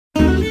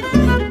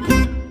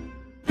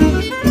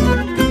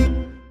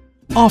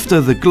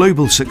After the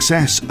global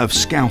success of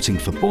scouting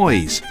for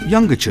boys,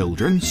 younger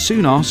children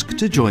soon ask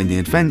to join the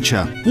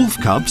adventure. Wolf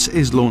Cubs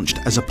is launched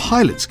as a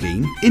pilot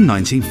scheme in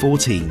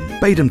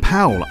 1914.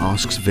 Baden-Powell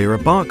asks Vera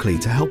Barclay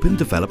to help him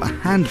develop a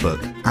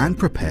handbook and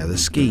prepare the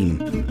scheme.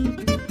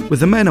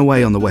 With the men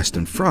away on the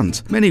Western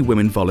Front, many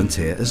women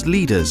volunteer as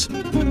leaders.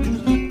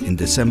 In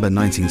December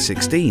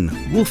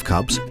 1916, Wolf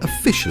Cubs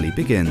officially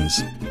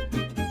begins.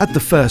 At the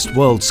first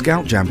World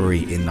Scout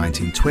Jamboree in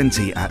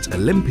 1920 at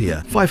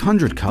Olympia,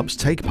 500 cubs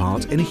take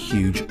part in a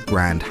huge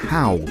grand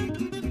howl.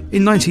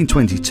 In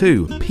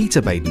 1922,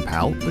 Peter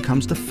Baden-Powell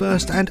becomes the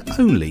first and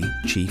only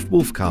Chief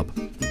Wolf Cub.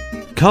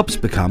 Cubs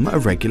become a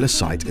regular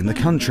sight in the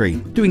country,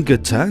 doing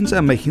good turns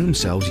and making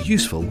themselves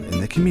useful in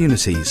their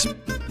communities.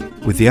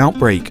 With the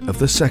outbreak of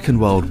the Second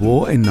World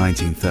War in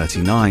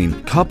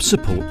 1939, Cubs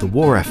support the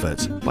war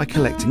effort by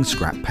collecting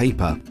scrap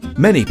paper.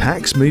 Many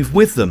packs move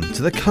with them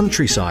to the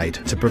countryside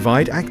to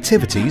provide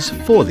activities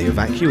for the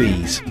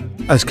evacuees.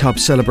 As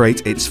Cubs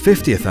celebrate its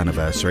 50th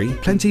anniversary,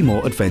 plenty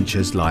more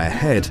adventures lie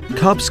ahead.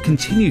 Cubs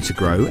continue to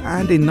grow,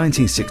 and in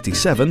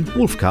 1967,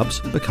 Wolf Cubs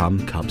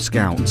become Cub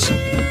Scouts.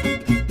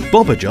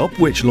 Bob-a-Job,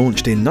 which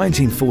launched in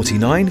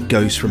 1949,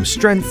 goes from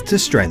strength to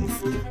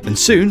strength, and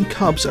soon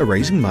Cubs are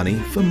raising money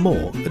for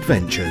more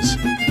adventures.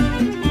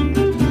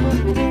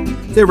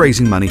 They're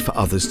raising money for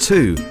others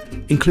too,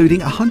 including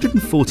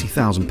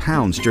 £140,000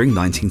 during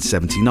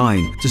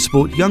 1979 to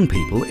support young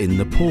people in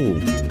Nepal.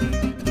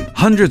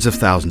 Hundreds of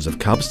thousands of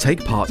Cubs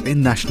take part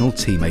in National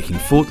Tea-Making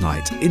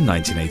Fortnight in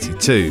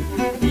 1982.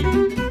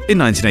 In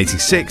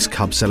 1986,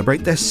 Cubs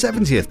celebrate their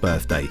 70th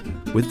birthday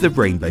with the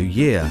Rainbow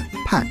Year,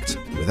 packed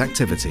with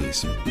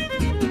activities.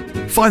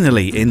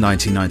 Finally, in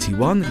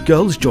 1991,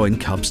 girls join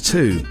Cubs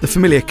too. The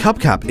familiar Cub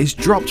cap is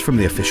dropped from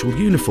the official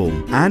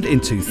uniform, and in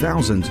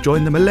 2000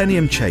 join the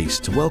Millennium Chase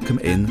to welcome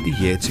in the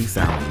year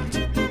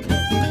 2000.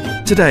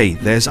 Today,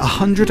 there's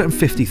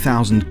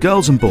 150,000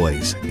 girls and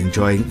boys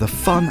enjoying the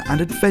fun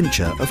and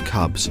adventure of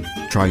Cubs,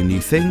 trying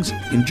new things,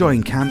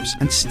 enjoying camps,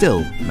 and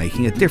still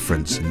making a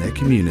difference in their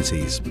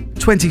communities.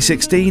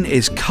 2016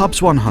 is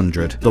Cubs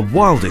 100, the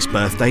wildest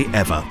birthday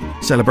ever,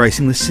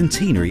 celebrating the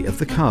centenary of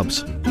the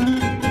Cubs.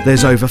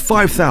 There's over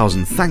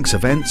 5,000 thanks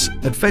events,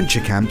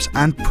 adventure camps,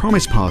 and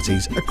promise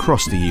parties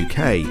across the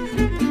UK.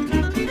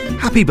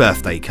 Happy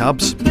birthday,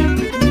 Cubs!